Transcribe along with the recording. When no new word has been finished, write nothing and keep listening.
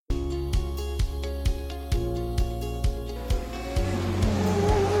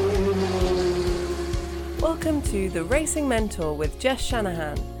Welcome to The Racing Mentor with Jess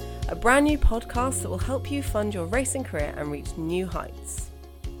Shanahan, a brand new podcast that will help you fund your racing career and reach new heights.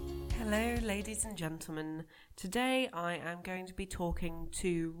 Hello ladies and gentlemen, today I am going to be talking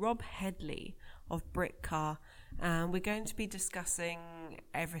to Rob Hedley of Britcar, and we're going to be discussing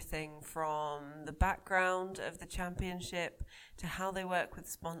everything from the background of the championship to how they work with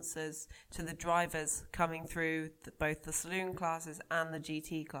sponsors to the drivers coming through both the saloon classes and the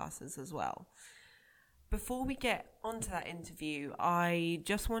GT classes as well. Before we get onto that interview, I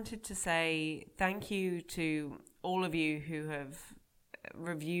just wanted to say thank you to all of you who have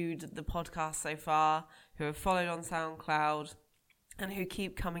reviewed the podcast so far, who have followed on SoundCloud, and who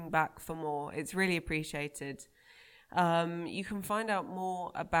keep coming back for more. It's really appreciated. You can find out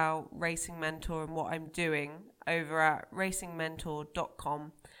more about Racing Mentor and what I'm doing over at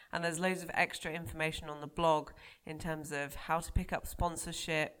racingmentor.com, and there's loads of extra information on the blog in terms of how to pick up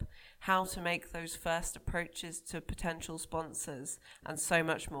sponsorship, how to make those first approaches to potential sponsors, and so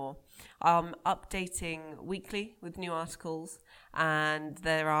much more. I'm updating weekly with new articles, and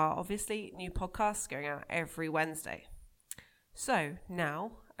there are obviously new podcasts going out every Wednesday. So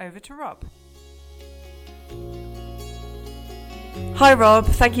now over to Rob. Hi Rob,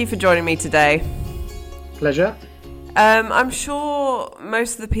 thank you for joining me today. Pleasure. I'm sure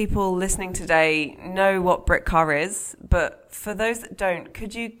most of the people listening today know what Britcar is, but for those that don't,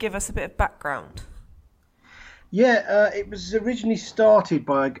 could you give us a bit of background? Yeah, it was originally started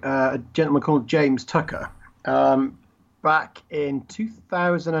by a gentleman called James Tucker back in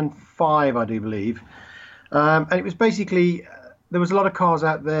 2005, I do believe. And it was basically, there was a lot of cars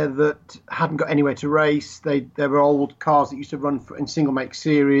out there that hadn't got anywhere to race. They were old cars that used to run in single make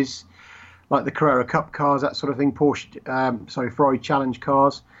series, like the Carrera Cup cars, that sort of thing, Ferrari Challenge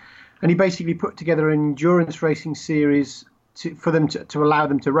cars. And he basically put together an endurance racing series for them to allow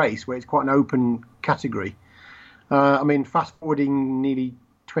them to race, where it's quite an open category. Fast forwarding nearly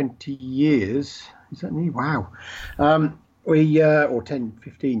 20 years, is that nearly? Wow. Or 10,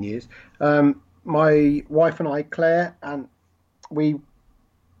 15 years. My wife and I, Claire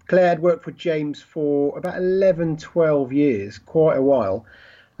had worked for James for about 11, 12 years, quite a while.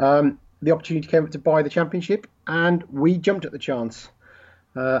 The opportunity came up to buy the championship, and we jumped at the chance.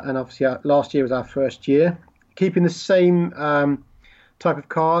 And obviously last year was our first year, keeping the same type of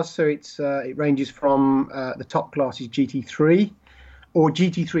cars. So it ranges from the top class is GT3 or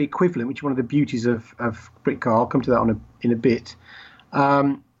GT3 equivalent, which is one of the beauties of Britcar. I'll come to that in a bit.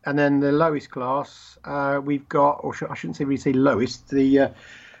 And then the lowest class we've got, or I shouldn't say lowest, the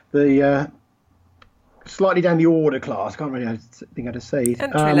slightly down the order class. Can't really think how to say it.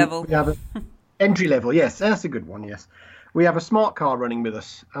 Entry level. We have entry level. Yes, that's a good one. Yes, we have a smart car running with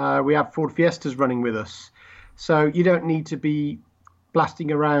us. We have Ford Fiestas running with us. So you don't need to be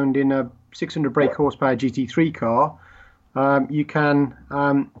blasting around in a 600 brake horsepower GT3 car. You can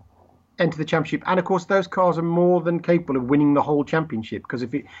enter the championship, and of course those cars are more than capable of winning the whole championship, because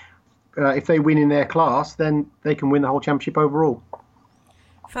if they win in their class, then they can win the whole championship overall.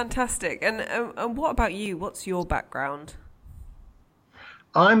 Fantastic. And what about you? What's your background?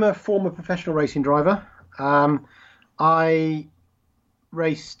 I'm a former professional racing driver. I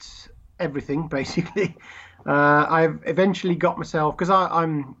raced everything basically. I've eventually got myself, because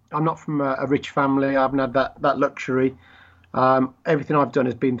I'm not from a rich family. I haven't had that luxury. Everything I've done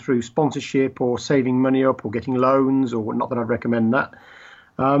has been through sponsorship or saving money up or getting loans, or not that I'd recommend that.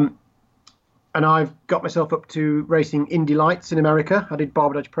 And I've got myself up to racing Indy Lights in America. I did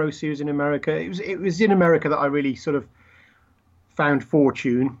Barbadage Pro Series in America. It was in America that I really sort of found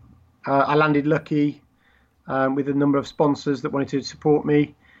fortune. I landed lucky with a number of sponsors that wanted to support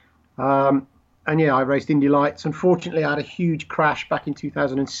me. And yeah, I raced Indy Lights. Unfortunately, I had a huge crash back in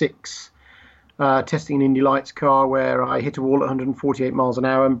 2006. Testing an Indy Lights car, where I hit a wall at 148 miles an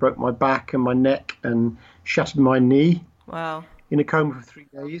hour and broke my back and my neck and shattered my knee. Wow. In a coma for 3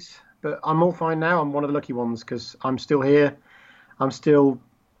 days. But I'm all fine now. I'm one of the lucky ones, because I'm still here. I'm still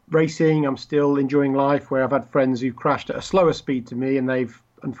racing. I'm still enjoying life, where I've had friends who've crashed at a slower speed to me, and they've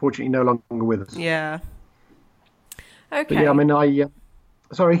unfortunately no longer with us. Yeah. Okay. But yeah,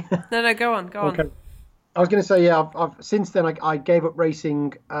 sorry. No, go on. I was going to say, yeah, I've since then I gave up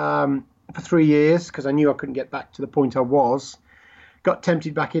racing for 3 years, because I knew I couldn't get back to the point I was. Got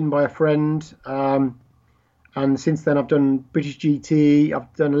tempted back in by a friend, and since then I've done British GT.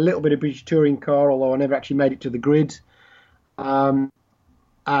 I've done a little bit of British touring car, although I never actually made it to the grid. And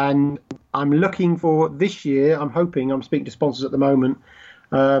I'm looking for this year. I'm speaking to sponsors at the moment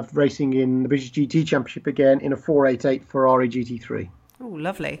of racing in the British GT Championship again in a 488 Ferrari GT3. Oh,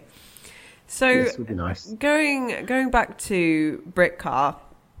 lovely. So yes, would be nice. Going back to Britcar,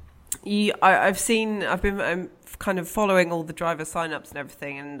 I've been kind of following all the driver sign-ups and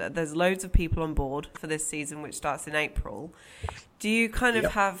everything, and there's loads of people on board for this season, which starts in April. Do you kind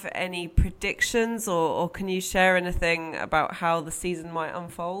of have any predictions, or can you share anything about how the season might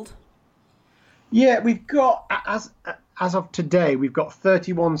unfold? Yeah, we've got, as of today, we've got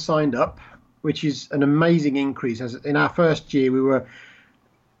 31 signed up, which is an amazing increase. As in our first year,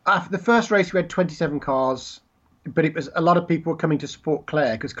 after the first race, we had 27 cars, but it was a lot of people were coming to support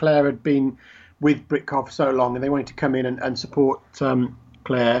Claire, because Claire had been with Britcar for so long and they wanted to come in and support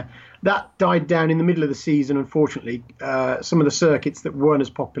Claire. That died down in the middle of the season, unfortunately. Some of the circuits that weren't as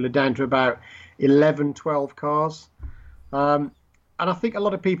popular down to about 11, 12 cars. And I think a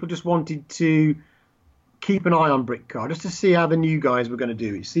lot of people just wanted to keep an eye on Britcar, just to see how the new guys were going to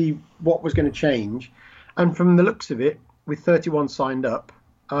do it, see what was going to change. And from the looks of it, with 31 signed up,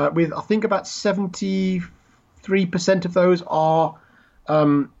 with I think about 73% of those are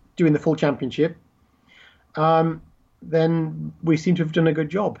doing the full championship, then we seem to have done a good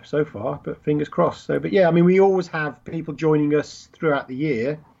job so far, but fingers crossed. But yeah, I mean, we always have people joining us throughout the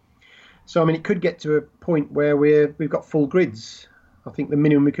year. So, I mean, it could get to a point where we've got full grids. I think the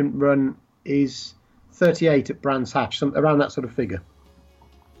minimum we can run is 38 at Brands Hatch, around that sort of figure.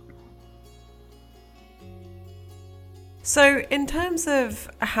 So in terms of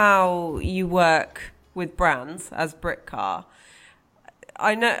how you work with brands as Britcar,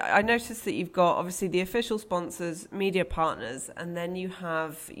 I noticed that you've got obviously the official sponsors, media partners, and then you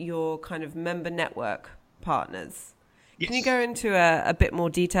have your kind of member network partners. Yes. Can you go into a bit more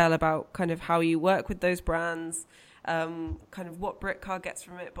detail about kind of how you work with those brands, kind of what Britcar gets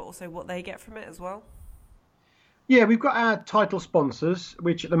from it, but also what they get from it as well? Yeah, we've got our title sponsors,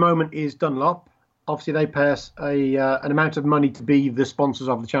 which at the moment is Dunlop. Obviously, they pay us an amount of money to be the sponsors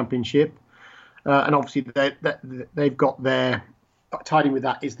of the championship. And obviously, they've got their... Tied in with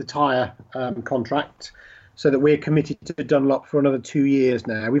that is the tyre contract, so that we're committed to Dunlop for another 2 years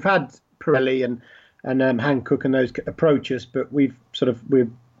now. We've had Pirelli and Hankook and those approach us, but we're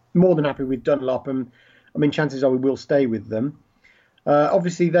more than happy with Dunlop, and I mean, chances are we will stay with them.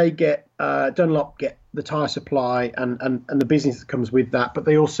 Obviously, they get Dunlop get the tyre supply and the business that comes with that, but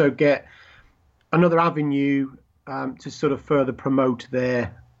they also get another avenue to sort of further promote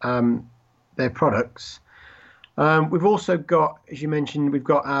their products. We've also got, as you mentioned, we've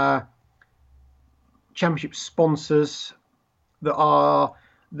got our championship sponsors they'll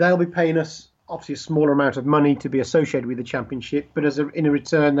be paying us obviously a smaller amount of money to be associated with the championship, but in a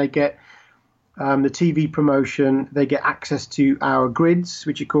return they get the TV promotion, they get access to our grids,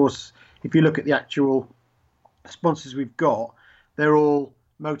 which of course, if you look at the actual sponsors we've got, they're all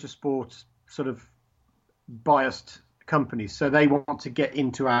motorsport sort of biased companies, so they want to get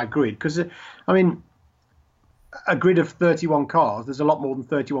into our grid because, I mean, a grid of 31 cars, there's a lot more than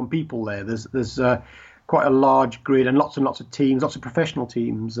 31 people there. There's quite a large grid and lots of teams, lots of professional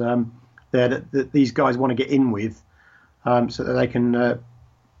teams there that these guys want to get in with, so that they can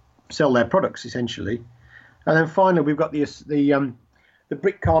sell their products essentially. And then finally, we've got the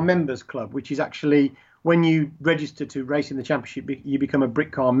Britcar Members Club, which is actually when you register to race in the championship, you become a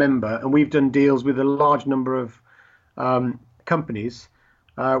Britcar member, and we've done deals with a large number of companies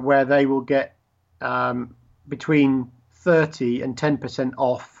where they will get between 30 and 10%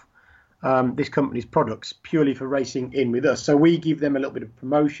 off this company's products purely for racing in with us. So we give them a little bit of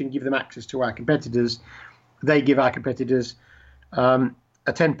promotion, give them access to our competitors. They give our competitors a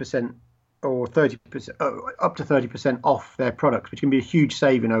 10% or 30%, up to 30% off their products, which can be a huge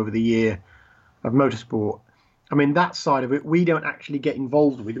saving over the year of motorsport. I mean, that side of it, we don't actually get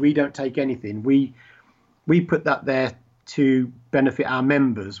involved with. We don't take anything. We put that there to benefit our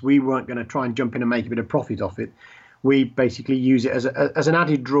members. We weren't going to try and jump in and make a bit of profit off it. We basically use it as an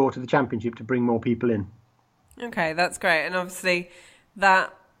added draw to the championship to bring more people in. Okay, that's great. And obviously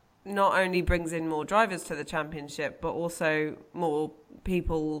that not only brings in more drivers to the championship, but also more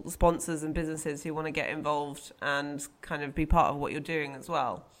people, sponsors and businesses who want to get involved and kind of be part of what you're doing as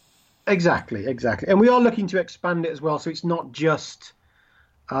well. Exactly. And we are looking to expand it as well. So it's not just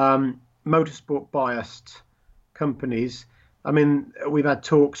motorsport biased companies. I mean, we've had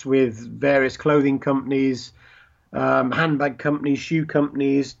talks with various clothing companies, handbag companies, shoe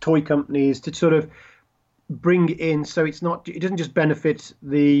companies, toy companies to sort of bring in, so it doesn't just benefit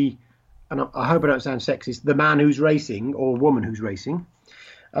and I hope I don't sound sexist, the man who's racing or woman who's racing.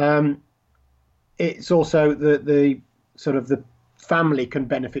 It's also the sort of the family can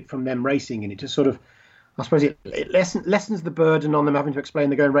benefit from them racing in it. To sort of, I suppose it lessens the burden on them having to explain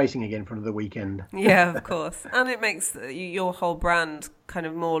they're going racing again for another weekend. Yeah, of course. And it makes your whole brand kind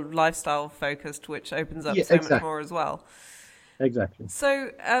of more lifestyle focused, which opens up much more as well. Exactly. So,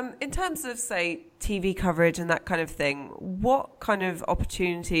 in terms of, say, TV coverage and that kind of thing, what kind of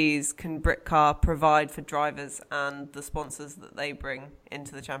opportunities can Britcar provide for drivers and the sponsors that they bring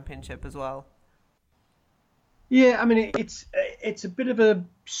into the championship as well? Yeah, I mean, it's a bit of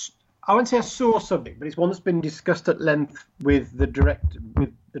I won't say a sore subject, but it's one that's been discussed at length with the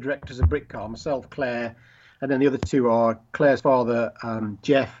directors of Britcar, myself, Claire, and then the other two are Claire's father,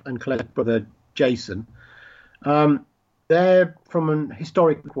 Jeff, and Claire's brother, Jason. They're from an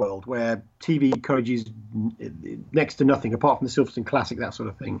historic world where TV coverage is next to nothing apart from the Silverstone Classic, that sort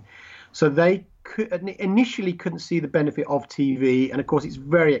of thing. So they initially couldn't see the benefit of TV, and of course it's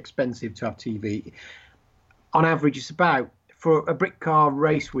very expensive to have TV. On average, it's about, for a Britcar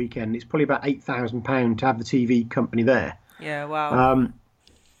race weekend, it's probably about £8,000 to have the TV company there. Yeah, wow.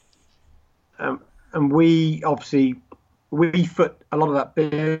 And we foot a lot of that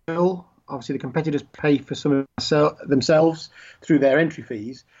bill. Obviously, the competitors pay for some of themselves through their entry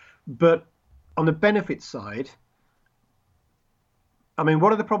fees. But on the benefit side, I mean,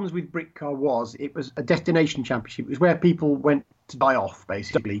 one of the problems with Britcar was it was a destination championship. It was where people went to die off,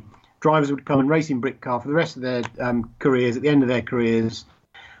 basically. Drivers would come and race in Britcar for the rest of their careers, at the end of their careers.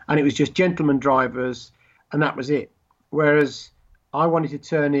 And it was just gentlemen drivers, and that was it. Whereas I wanted to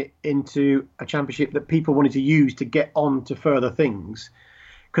turn it into a championship that people wanted to use to get on to further things.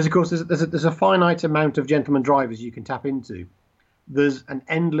 Because, of course, there's a finite amount of gentleman drivers you can tap into. There's an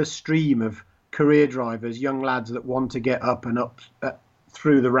endless stream of career drivers, young lads that want to get up and up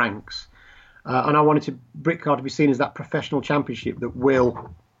through the ranks. And I wanted Britcar to be seen as that professional championship that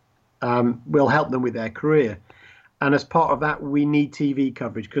will help them with their career. And as part of that, we need TV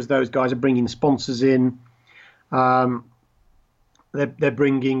coverage because those guys are bringing sponsors in. They're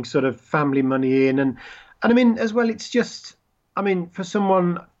bringing sort of family money in. And I mean, as well, it's just, I mean, for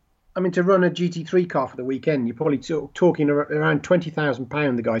someone, I mean, to run a GT3 car for the weekend, you're probably talking around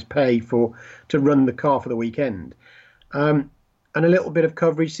 £20,000 the guys pay to run the car for the weekend. And a little bit of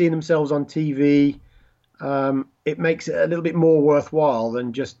coverage, seeing themselves on TV, it makes it a little bit more worthwhile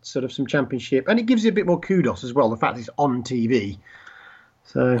than just sort of some championship. And it gives you a bit more kudos as well, the fact it's on TV.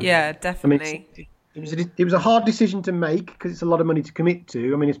 So yeah, definitely. I mean, it was a hard decision to make because it's a lot of money to commit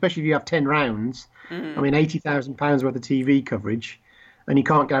to. I mean, especially if you have 10 rounds. I mean, £80,000 worth of TV coverage, and you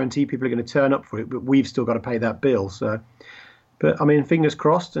can't guarantee people are going to turn up for it, but we've still got to pay that bill. So, but I mean, fingers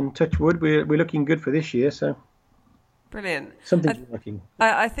crossed and touch wood, we're looking good for this year. So, brilliant. Something's working.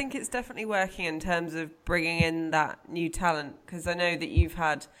 I think it's definitely working in terms of bringing in that new talent, because I know that you've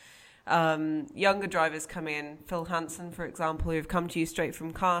had younger drivers coming in, Phil Hansen, for example, who've come to you straight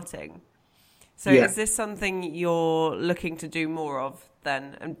from karting. So is this something you're looking to do more of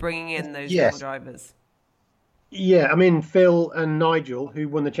then, and bringing in those young drivers? Yeah, I mean, Phil and Nigel, who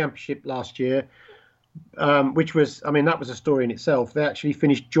won the championship last year, which was, I mean, that was a story in itself. They actually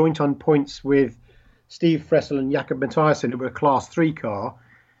finished joint on points with Steve Fressel and Jakob Mathiasen, who were a Class 3 car,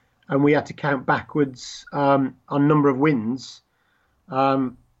 and we had to count backwards on number of wins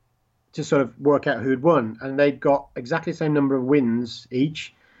to sort of work out who had won. And they got exactly the same number of wins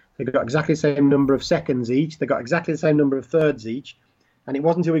each. They got exactly the same number of seconds each. They got exactly the same number of thirds each. And it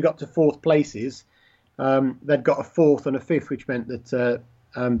wasn't until we got to fourth places, they'd got a fourth and a fifth, which meant that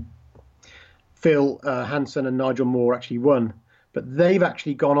Phil Hansen and Nigel Moore actually won. But they've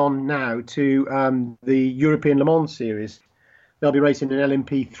actually gone on now to the European Le Mans Series. They'll be racing an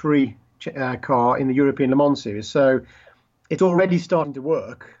LMP3 car in the European Le Mans Series. So it's already starting to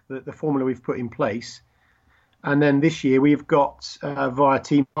work, the formula we've put in place. And then this year we've got, via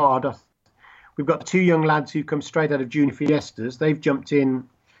Team Hard, we've got two young lads who come straight out of Junior Fiestas. They've jumped in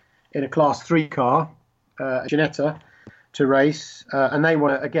a Class 3 car, Ginetta, to race. And they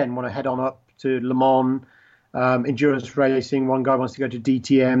want to head on up to Le Mans, endurance racing. One guy wants to go to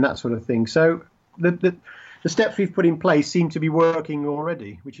DTM, that sort of thing. So the steps we've put in place seem to be working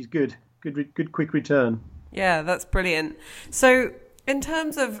already, which is good. Good quick return. Yeah, that's brilliant. So in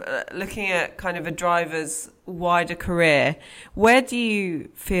terms of looking at kind of a driver's wider career, where do you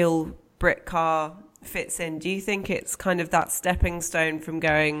feel Britcar fits in? Do you think it's kind of that stepping stone from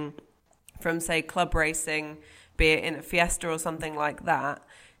going from, say, club racing, be it in a Fiesta or something like that,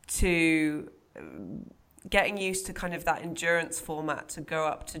 to getting used to kind of that endurance format to go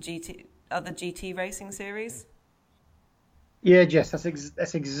up to other GT racing series? Yeah, Jess,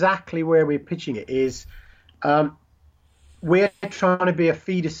 that's exactly where we're pitching it. Is we're trying to be a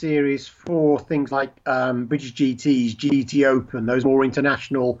feeder series for things like British GTs, GT Open, those more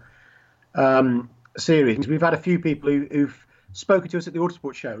international series. We've had a few people who've spoken to us at the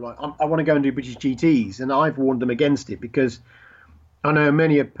Autosport show, like, I want to go and do British GTs, and I've warned them against it because I know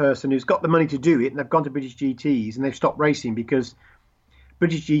many a person who's got the money to do it and they've gone to British GTs and they've stopped racing because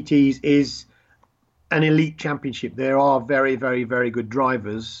British GTs is an elite championship. There are very, very, very good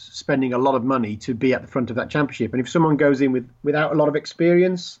drivers spending a lot of money to be at the front of that championship. And if someone goes in without a lot of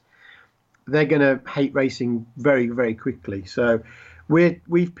experience, they're going to hate racing very, very quickly. So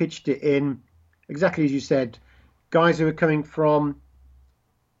we've pitched it in exactly as you said, guys who are coming from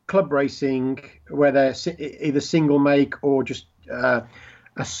club racing where they're either single make or just a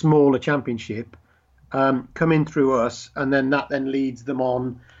smaller championship, come in through us, and then that then leads them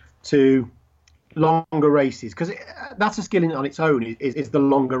on to longer races, because that's a skill on its own, is the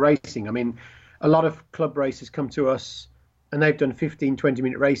longer racing. I mean, a lot of club racers come to us and they've done 15,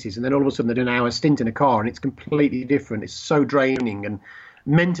 20-minute races, and then all of a sudden they do an hour stint in a car, and it's completely different. It's so draining, and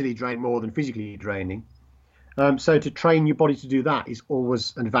mentally draining more than physically draining. So to train your body to do that is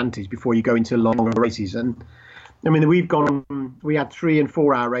always an advantage before you go into longer races. And I mean, we had 3 and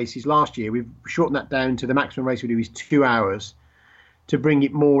 4 hour races last year. We've shortened that down to the maximum race we do is 2 hours to bring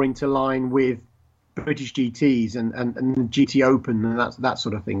it more into line with British GTs and the GT Open and that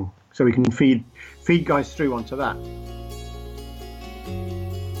sort of thing. So we can feed guys through onto that.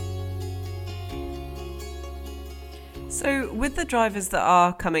 So with the drivers that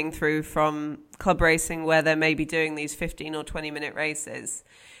are coming through from club racing where they're maybe doing these 15 or 20-minute races,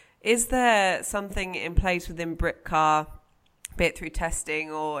 is there something in place within Britcar, be it through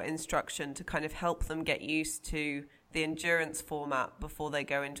testing or instruction, to kind of help them get used to the endurance format before they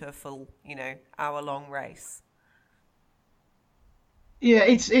go into a full, hour-long race? Yeah,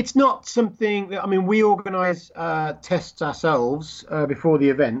 it's not something that, I mean, we organise tests ourselves before the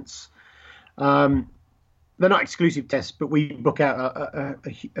events. They're not exclusive tests, but we book out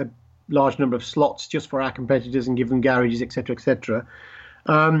a large number of slots just for our competitors and give them garages, etc., etc.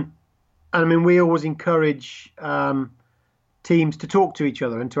 And I mean, we always encourage teams to talk to each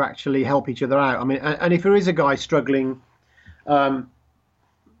other and to actually help each other out. I mean, and if there is a guy struggling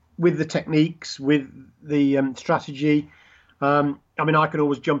with the techniques, with the strategy, I mean, I can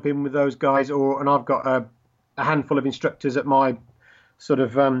always jump in with those guys, and I've got a handful of instructors at my sort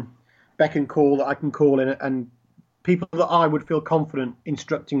of beck and call that I can call in, and people that I would feel confident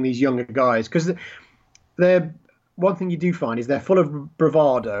instructing these younger guys, because they're, one thing you do find is they're full of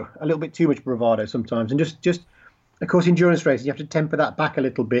bravado, a little bit too much bravado sometimes, and just of course, endurance racing, you have to temper that back a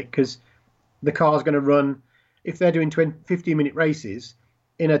little bit, because the car's going to run, if they're doing 15-minute races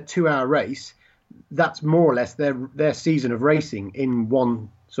in a 2-hour race, that's more or less their season of racing in one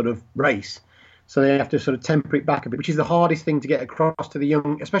sort of race. So they have to sort of temper it back a bit, which is the hardest thing to get across to the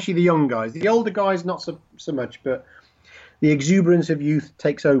young, especially the young guys. The older guys, not so much, but the exuberance of youth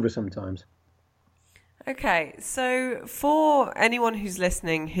takes over sometimes. Okay, so for anyone who's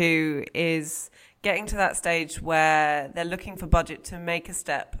listening who is getting to that stage where they're looking for budget to make a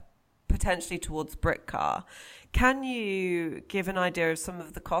step potentially towards Britcar, can you give an idea of some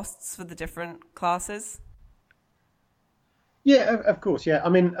of the costs for the different classes? Yeah, of course. Yeah, I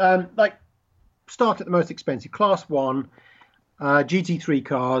mean, start at the most expensive, Class 1, GT3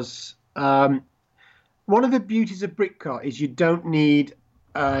 cars. One of the beauties of Britcar is you don't need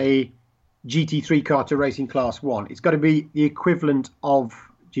a GT3 car to race in Class 1. It's got to be the equivalent of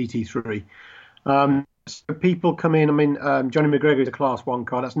GT3. So people come in, I mean, Johnny McGregor is a Class 1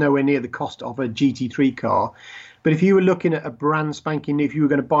 car. That's nowhere near the cost of a GT3 car. But if you were looking at a brand spanking new, if you were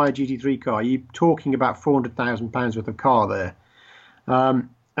going to buy a GT3 car, you're talking about £400,000 worth of car there.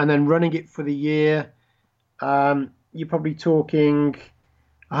 And then running it for the year, you're probably talking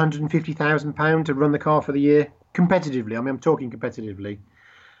 £150,000 to run the car for the year competitively. I mean, I'm talking competitively.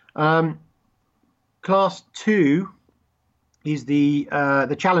 Class 2 is the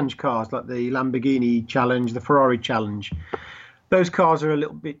challenge cars, like the Lamborghini Challenge, the Ferrari Challenge. Those cars are a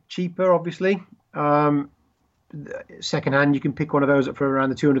little bit cheaper, obviously. Secondhand, you can pick one of those up for around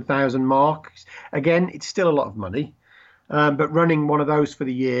the 200,000 mark. Again, it's still a lot of money. But running one of those for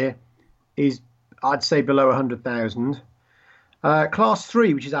the year is, I'd say, below 100,000. Class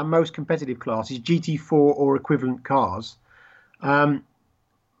 3, which is our most competitive class, is GT4 or equivalent cars.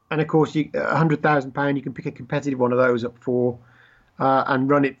 And of course, £100,000, you can pick a competitive one of those up for and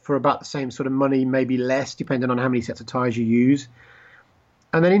run it for about the same sort of money, maybe less, depending on how many sets of tyres you use.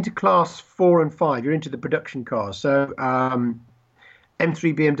 And then into Class 4 and 5, you're into the production cars. So M3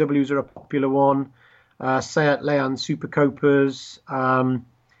 BMWs are a popular one. Seat Leon Super Copas.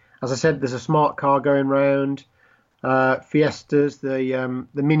 As I said, there's a smart car going round. Fiestas, the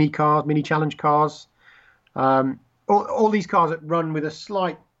mini cars, mini challenge cars. All these cars that run with a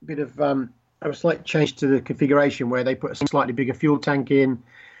slight bit of a slight change to the configuration, where they put a slightly bigger fuel tank in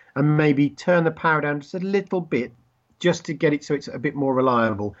and maybe turn the power down just a little bit just to get it so it's a bit more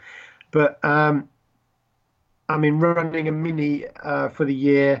reliable. But I mean, running a Mini for the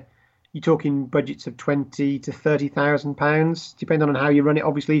year, you're talking budgets of £20,000 to £30,000, depending on how you run it.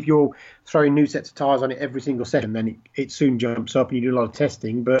 Obviously, if you're throwing new sets of tyres on it every single session, then it soon jumps up and you do a lot of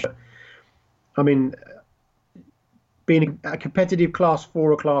testing. But I mean, being a competitive Class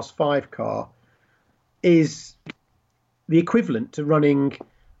 4 or Class 5 car is the equivalent to running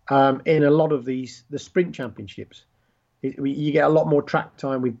in a lot of the sprint championships. You get a lot more track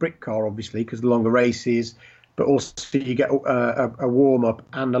time with brick car, obviously, because the longer races, but also you get a warm-up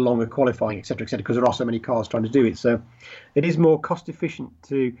and a longer qualifying, etc., because there are so many cars trying to do it. So it is more cost-efficient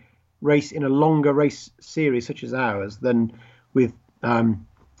to race in a longer race series such as ours than with in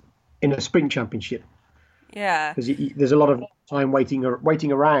a sprint championship. Yeah. Because there's a lot of time waiting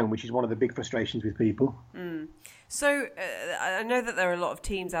around, which is one of the big frustrations with people. So I know that there are a lot of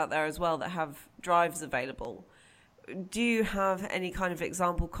teams out there as well that have drives available. Do you have any kind of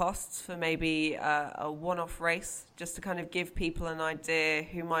example costs for maybe a one-off race, just to kind of give people an idea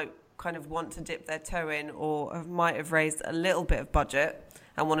who might kind of want to dip their toe in or might have raised a little bit of budget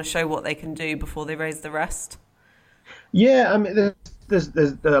and want to show what they can do before they raise the rest? Yeah, I mean, there's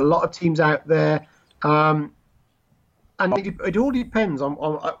a lot of teams out there, and it all depends on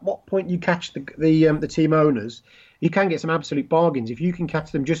at what point you catch the team owners. You can get some absolute bargains if you can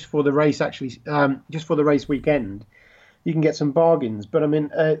catch them just for the race. Actually, just for the race weekend, you can get some bargains. But I mean,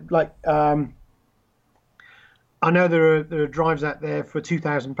 I know there are drives out there for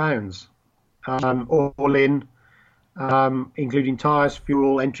 £2,000, all in, including tyres,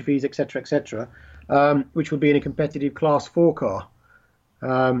 fuel, entry fees, etc., which will be in a competitive Class 4 car,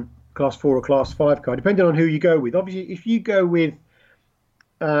 Class 4 or Class 5 car, depending on who you go with. Obviously, if you go with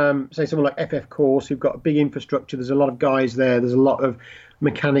say someone like FF Course, who've got a big infrastructure, there's a lot of guys there, there's a lot of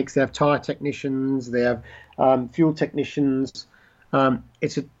mechanics, they have tyre technicians, they have fuel technicians.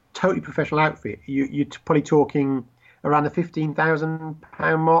 It's a totally professional outfit. You're probably talking around the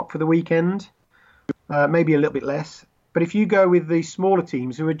 £15,000 mark for the weekend, maybe a little bit less. But if you go with the smaller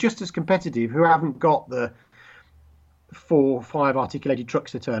teams who are just as competitive, who haven't got the 4 or 5 articulated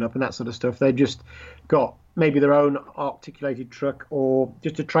trucks to turn up and that sort of stuff, they've just got maybe their own articulated truck or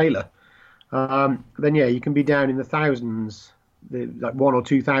just a trailer, then yeah, you can be down in the thousands, like £1,000 or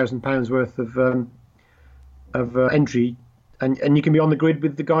 £2,000 worth of entry, and you can be on the grid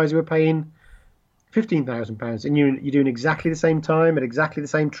with the guys who are paying £15,000, and you're doing exactly the same time at exactly the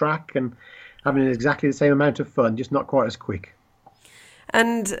same track and having exactly the same amount of fun, just not quite as quick.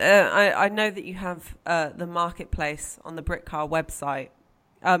 And I know that you have the marketplace on the Britcar website.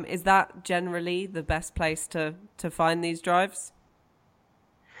 Is that generally the best place to find these drives?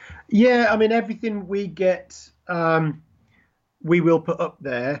 Yeah, I mean, everything we get, we will put up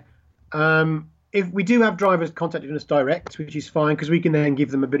there. If we do have drivers contacting us direct, which is fine, because we can then give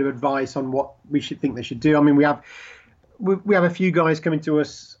them a bit of advice on what we should think they should do. I mean, we have a few guys coming to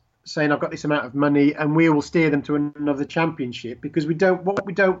us saying, I've got this amount of money, and we will steer them to another championship, because what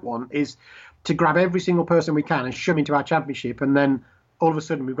we don't want is to grab every single person we can and shove them into our championship, and then all of a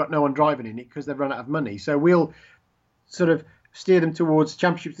sudden we've got no one driving in it because they've run out of money. So we'll sort of steer them towards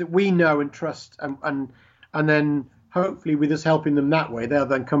championships that we know and trust, and then hopefully with us helping them that way, they'll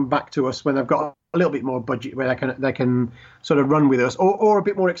then come back to us when they've got a little bit more budget where they can sort of run with us, or a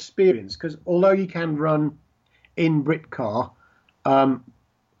bit more experience, because although you can run in Britcar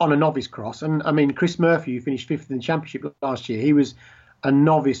on a novice cross, and I mean, Chris Murphy, who finished 5th in the championship last year, he was a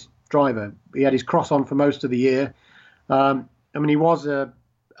novice driver. He had his cross on for most of the year. I mean, he was a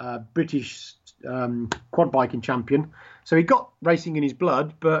British quad biking champion, so he got racing in his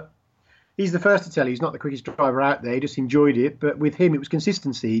blood, but he's the first to tell you he's not the quickest driver out there. He just enjoyed it, but with him it was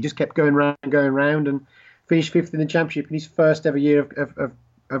consistency. He just kept going round and finished 5th in the championship in his first ever year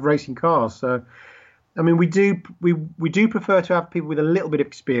of racing cars. So I mean, we do prefer to have people with a little bit of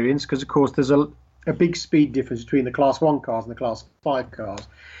experience, because of course there's a big speed difference between the Class 1 cars and the Class 5 cars,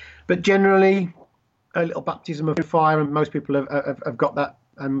 but generally a little baptism of fire, and most people have got that,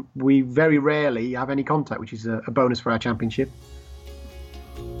 and we very rarely have any contact, which is a bonus for our championship.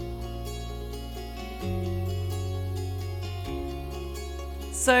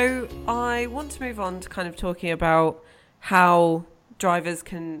 So I want to move on to kind of talking about how drivers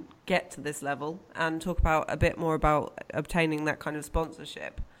can get to this level and talk about a bit more about obtaining that kind of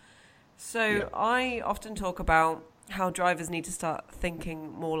sponsorship. So yeah. I often talk about how drivers need to start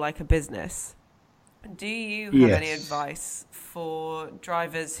thinking more like a business. Do you have any advice for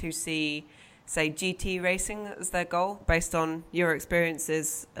drivers who see, say, GT racing as their goal, based on your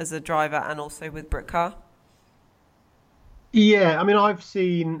experiences as a driver and also with Britcar? Yeah, I mean, I've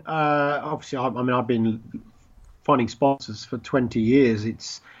seen, obviously, I've been finding sponsors for 20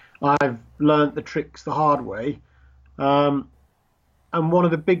 years. I've learnt the tricks the hard way. And one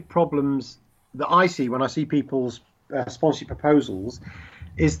of the big problems that I see when I see people's sponsorship proposals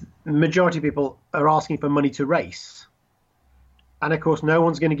is the majority of people are asking for money to race. And of course, no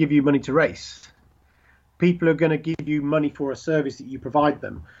one's going to give you money to race. People are going to give you money for a service that you provide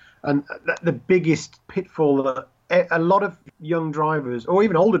them. And the biggest pitfall that a lot of young drivers or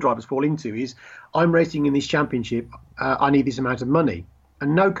even older drivers fall into is, I'm racing in this championship, I need this amount of money.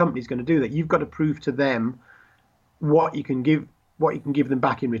 And no company's going to do that. You've got to prove to them what you can give them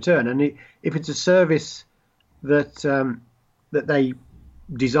back in return. And if it's a service that that they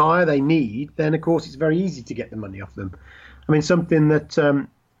desire, they need, then of course it's very easy to get the money off them. I mean, something that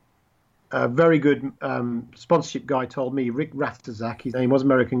a very good sponsorship guy told me, Rick Rathazak, his name was,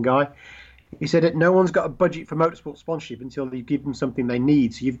 American guy. He said that no one's got a budget for motorsport sponsorship until you give them something they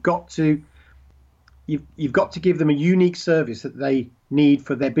need. So you've got to give them a unique service that they need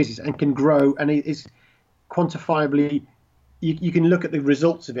for their business and can grow, and it is quantifiably. You can look at the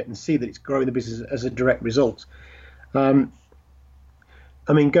results of it and see that it's growing the business as a direct result.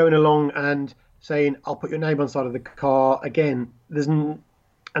 I mean, going along and saying, I'll put your name on the side of the car, again,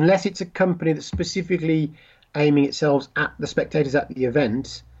 unless it's a company that's specifically aiming itself at the spectators at the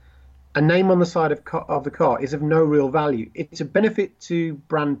event, a name on the side of the car is of no real value. It's a benefit to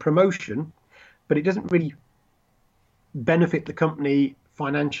brand promotion, but it doesn't really benefit the company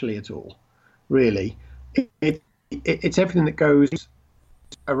financially at all, really. It's everything that goes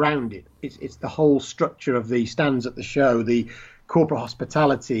around it. It's the whole structure of the stands at the show, the corporate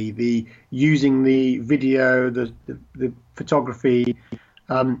hospitality, the using the video, the photography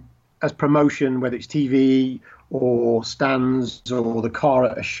as promotion, whether it's TV or stands or the car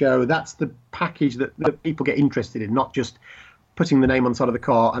at a show. That's the package that people get interested in, not just putting the name on the side of the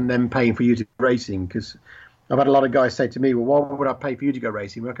car and then paying for you to go racing. Because I've had a lot of guys say to me, well, why would I pay for you to go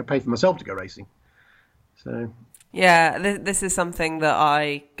racing? Well, I could pay for myself to go racing. So yeah, this is something that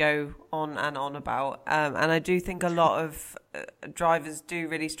I go on and on about, and I do think a lot of drivers do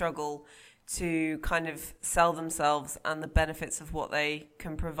really struggle to kind of sell themselves and the benefits of what they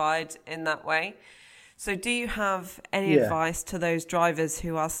can provide in that way. So do you have any advice to those drivers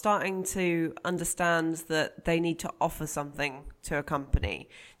who are starting to understand that they need to offer something to a company?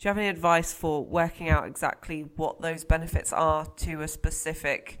 Do you have any advice for working out exactly what those benefits are to a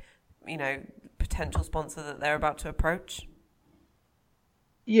specific, potential sponsor that they're about to approach?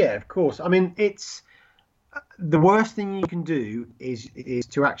 Yeah, of course. I mean, it's the worst thing you can do is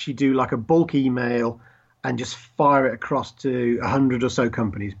to actually do like a bulk email and just fire it across to 100 or so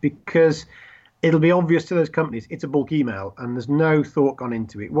companies, because it'll be obvious to those companies it's a bulk email and there's no thought gone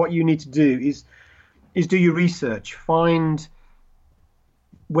into it. What you need to do is do your research, find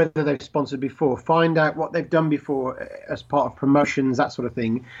whether they've sponsored before, find out what they've done before as part of promotions, that sort of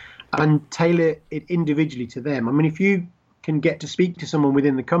thing, and tailor it individually to them. I mean, if you can get to speak to someone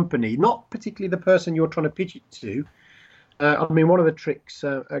within the company, not particularly the person you're trying to pitch it to. I mean, one of the tricks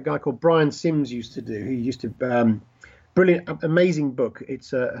a guy called Brian Sims used to do, he used to, brilliant, amazing book.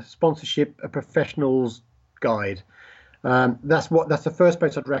 It's a sponsorship, a professional's guide. That's the first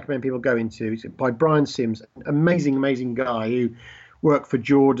place I'd recommend people go into. It's by Brian Sims, amazing guy who worked for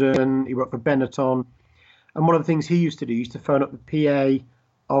Jordan, he worked for Benetton. And one of the things he used to do, he used to phone up the PA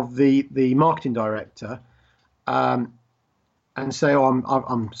of the marketing director, and say, I'm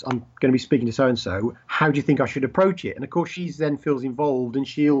going to be speaking to so and so. How do you think I should approach it? And of course, she then feels involved, and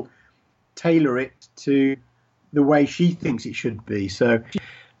she'll tailor it to the way she thinks it should be. So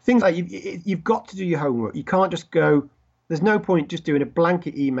things like you've got to do your homework. You can't just go. There's no point just doing a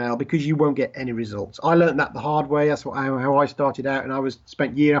blanket email because you won't get any results. I learned that the hard way. That's how I started out, and I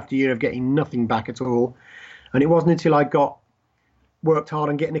spent year after year of getting nothing back at all. And it wasn't until I worked hard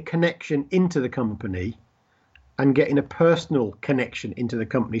on getting a connection into the company and getting a personal connection into the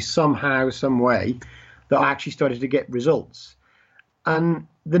company somehow, some way, that I actually started to get results. And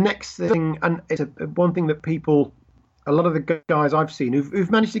the next thing, and it's one thing that a lot of the guys I've seen who've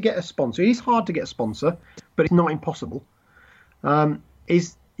managed to get a sponsor, it is hard to get a sponsor, but it's not impossible,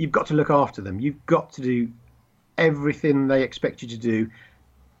 is you've got to look after them. You've got to do everything they expect you to do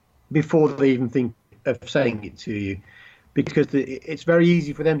before they even think of saying it to you, because it's very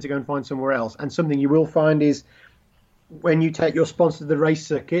easy for them to go and find somewhere else. And something you will find is when you take your sponsor to the race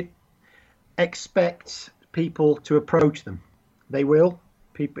circuit, expect people to approach them. They will.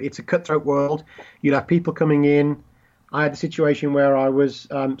 It's a cutthroat world. You'll have people coming in. I had a situation where I was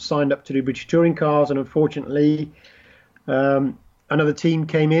signed up to do British touring cars, and unfortunately another team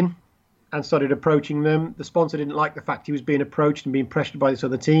came in and started approaching them. The sponsor didn't like the fact he was being approached and being pressured by this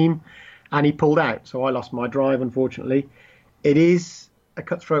other team, and he pulled out. So I lost my drive, unfortunately. It is a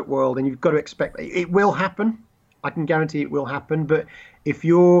cutthroat world, and you've got to expect it will happen. I can guarantee it will happen. But if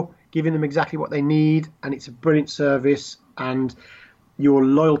you're giving them exactly what they need, and it's a brilliant service, and you're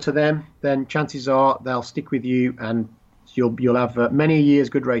loyal to them, then chances are they'll stick with you, and you'll have many years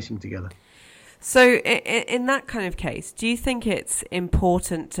good racing together. So in that kind of case, do you think it's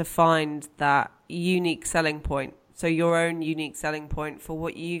important to find that unique selling point? So your own unique selling point for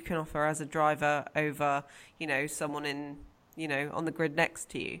what you can offer as a driver over, someone on the grid next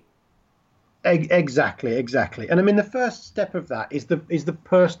to you? Exactly. And I mean, the first step of that is the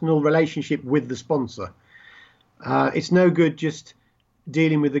personal relationship with the sponsor. It's no good just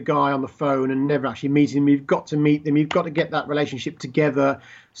dealing with the guy on the phone and never actually meeting them. You've got to meet them. You've got to get that relationship together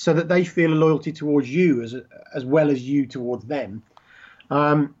so that they feel a loyalty towards you as well as you towards them.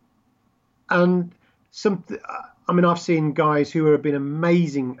 And I've seen guys who have been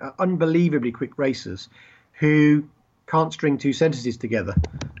amazing, unbelievably quick racers who can't string two sentences together.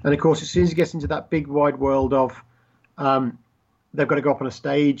 And of course, as soon as it gets into that big wide world of they've got to go up on a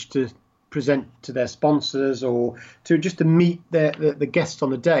stage to present to their sponsors or to meet the guests on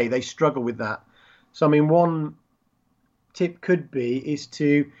the day, they struggle with that. So I mean, one tip could be is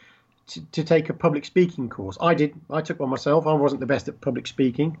to take a public speaking course. I took one myself. I wasn't the best at public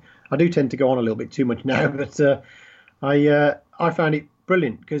speaking. I do tend to go on a little bit too much now, but I found it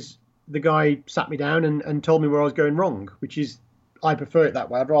brilliant because the guy sat me down and told me where I was going wrong, which is, I prefer it that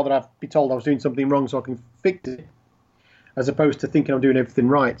way. I'd rather be told I was doing something wrong so I can fix it, as opposed to thinking I'm doing everything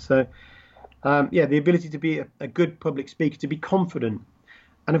right. So the ability to be a good public speaker, to be confident.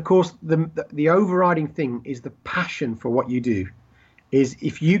 And of course, the overriding thing is the passion for what you do. Is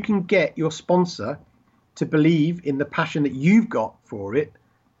if you can get your sponsor to believe in the passion that you've got for it,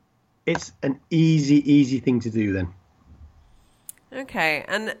 it's an easy thing to do then. Okay.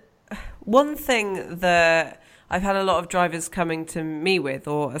 And one thing that I've had a lot of drivers coming to me with,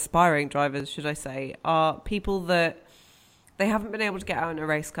 or aspiring drivers, should I say, are people that they haven't been able to get out in a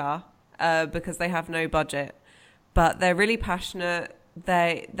race car because they have no budget, but they're really passionate.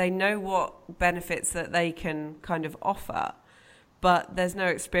 They know what benefits that they can kind of offer, but there's no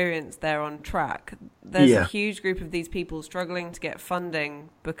experience there on track. There's a huge group of these people struggling to get funding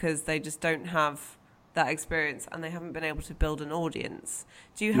because they just don't have that experience and they haven't been able to build an audience.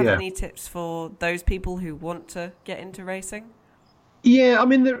 Do you have any tips for those people who want to get into racing? Yeah, I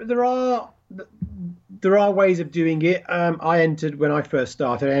mean, there are ways of doing it. When I first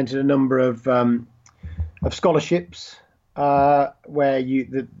started, I entered a number of scholarships where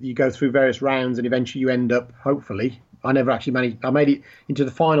you go through various rounds and eventually you end up, hopefully, I never actually managed. I made it into the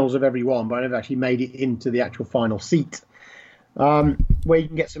finals of every one, but I never actually made it into the actual final seat, where you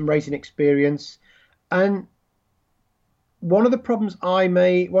can get some racing experience. And one of the problems I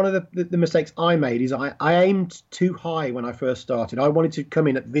made, one of the mistakes I made is I aimed too high when I first started. I wanted to come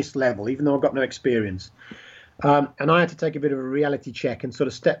in at this level, even though I've got no experience. And I had to take a bit of a reality check and sort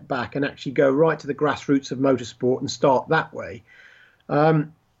of step back and actually go right to the grassroots of motorsport and start that way.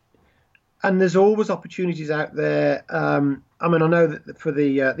 And there's always opportunities out there. I know that for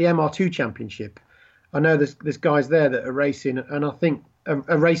the MR2 Championship, I know there's guys there that are racing, and I think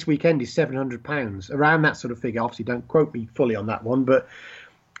a race weekend is £700, around that sort of figure. Obviously, don't quote me fully on that one, but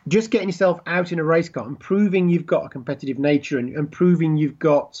just getting yourself out in a race car and proving you've got a competitive nature and proving you've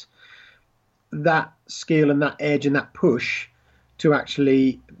got that skill and that edge and that push to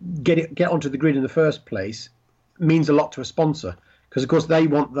actually get onto the grid in the first place means a lot to a sponsor, because of course they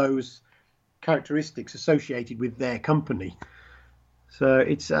want those characteristics associated with their company. So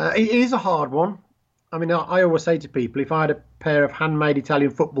it is a hard one. I mean, I always say to people, if I had a pair of handmade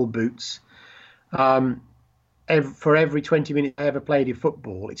Italian football boots for every 20 minutes I ever played in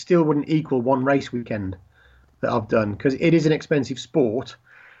football, it still wouldn't equal one race weekend that I've done, because it is an expensive sport.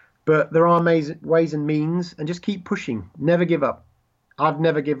 But there are ways and means, and just keep pushing. Never give up. I've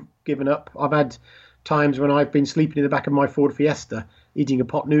never given up. I've had times when I've been sleeping in the back of my Ford Fiesta eating a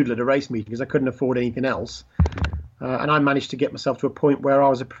pot noodle at a race meeting because I couldn't afford anything else. And I managed to get myself to a point where I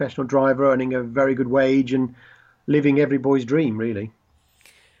was a professional driver, earning a very good wage and living every boy's dream, really.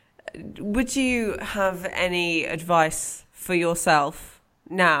 Would you have any advice for yourself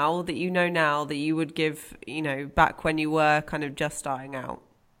now that you would give, back when you were kind of just starting out?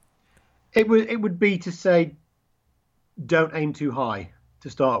 It would be to say, don't aim too high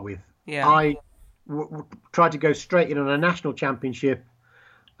to start with. Yeah. I tried to go straight in on a national championship.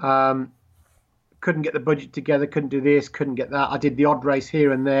 Couldn't get the budget together, couldn't do this, couldn't get that. I did the odd race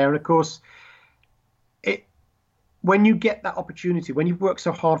here and there. And of course, when you get that opportunity, when you've worked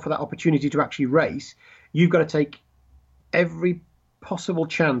so hard for that opportunity to actually race, you've got to take every possible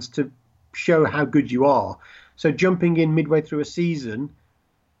chance to show how good you are. So jumping in midway through a season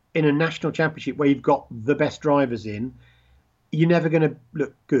in a national championship where you've got the best drivers in, you're never going to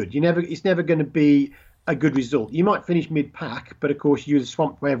look good. It's never going to be a good result. You might finish mid-pack, but of course you're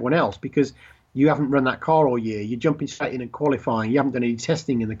swamped by everyone else because you haven't run that car all year. You're jumping straight in and qualifying. You haven't done any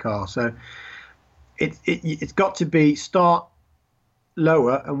testing in the car. So it's got to be start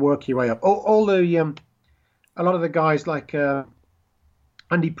lower and work your way up. A lot of the guys like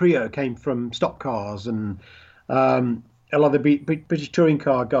Andy Prio came from stock cars, and a lot of the British touring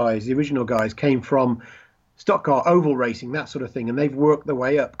car guys, the original guys, came from stock car, oval racing, that sort of thing, and they've worked their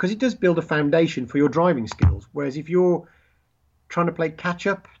way up because it does build a foundation for your driving skills. Whereas if you're trying to play catch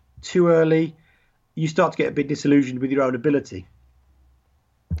up too early, you start to get a bit disillusioned with your own ability.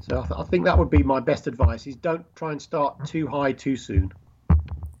 So I think that would be my best advice: is don't try and start too high too soon.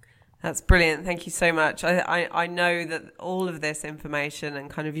 That's brilliant. Thank you so much. I know that all of this information and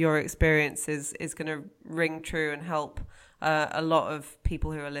kind of your experience is going to ring true and help a lot of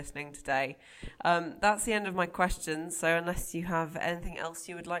people who are listening today. That's the end of my questions. So unless you have anything else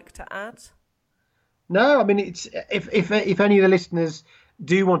you would like to add? No, I mean, it's if any of the listeners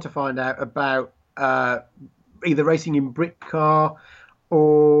do want to find out about either racing in Brit car,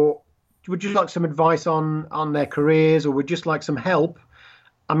 or would just like some advice on their careers, or would just like some help.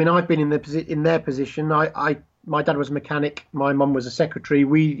 I mean, I've been in their position. My dad was a mechanic. My mum was a secretary.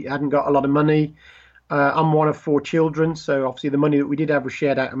 We hadn't got a lot of money. I'm one of 4 children, so obviously the money that we did have was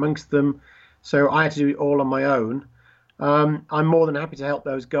shared out amongst them. So I had to do it all on my own. I'm more than happy to help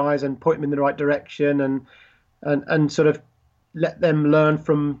those guys and point them in the right direction, and sort of let them learn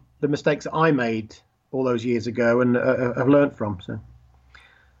from the mistakes that I made all those years ago and have learned from. So,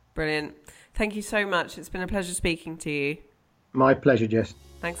 brilliant. Thank you so much. It's been a pleasure speaking to you. My pleasure, Jess.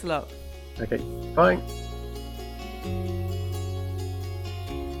 Thanks a lot. Okay, bye.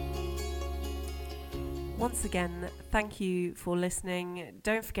 Once again, thank you for listening.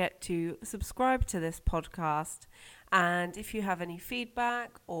 Don't forget to subscribe to this podcast. And if you have any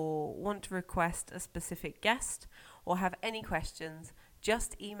feedback or want to request a specific guest or have any questions,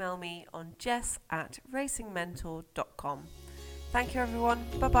 just email me on jess@racingmentor.com. Thank you, everyone.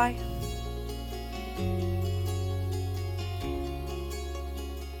 Bye-bye.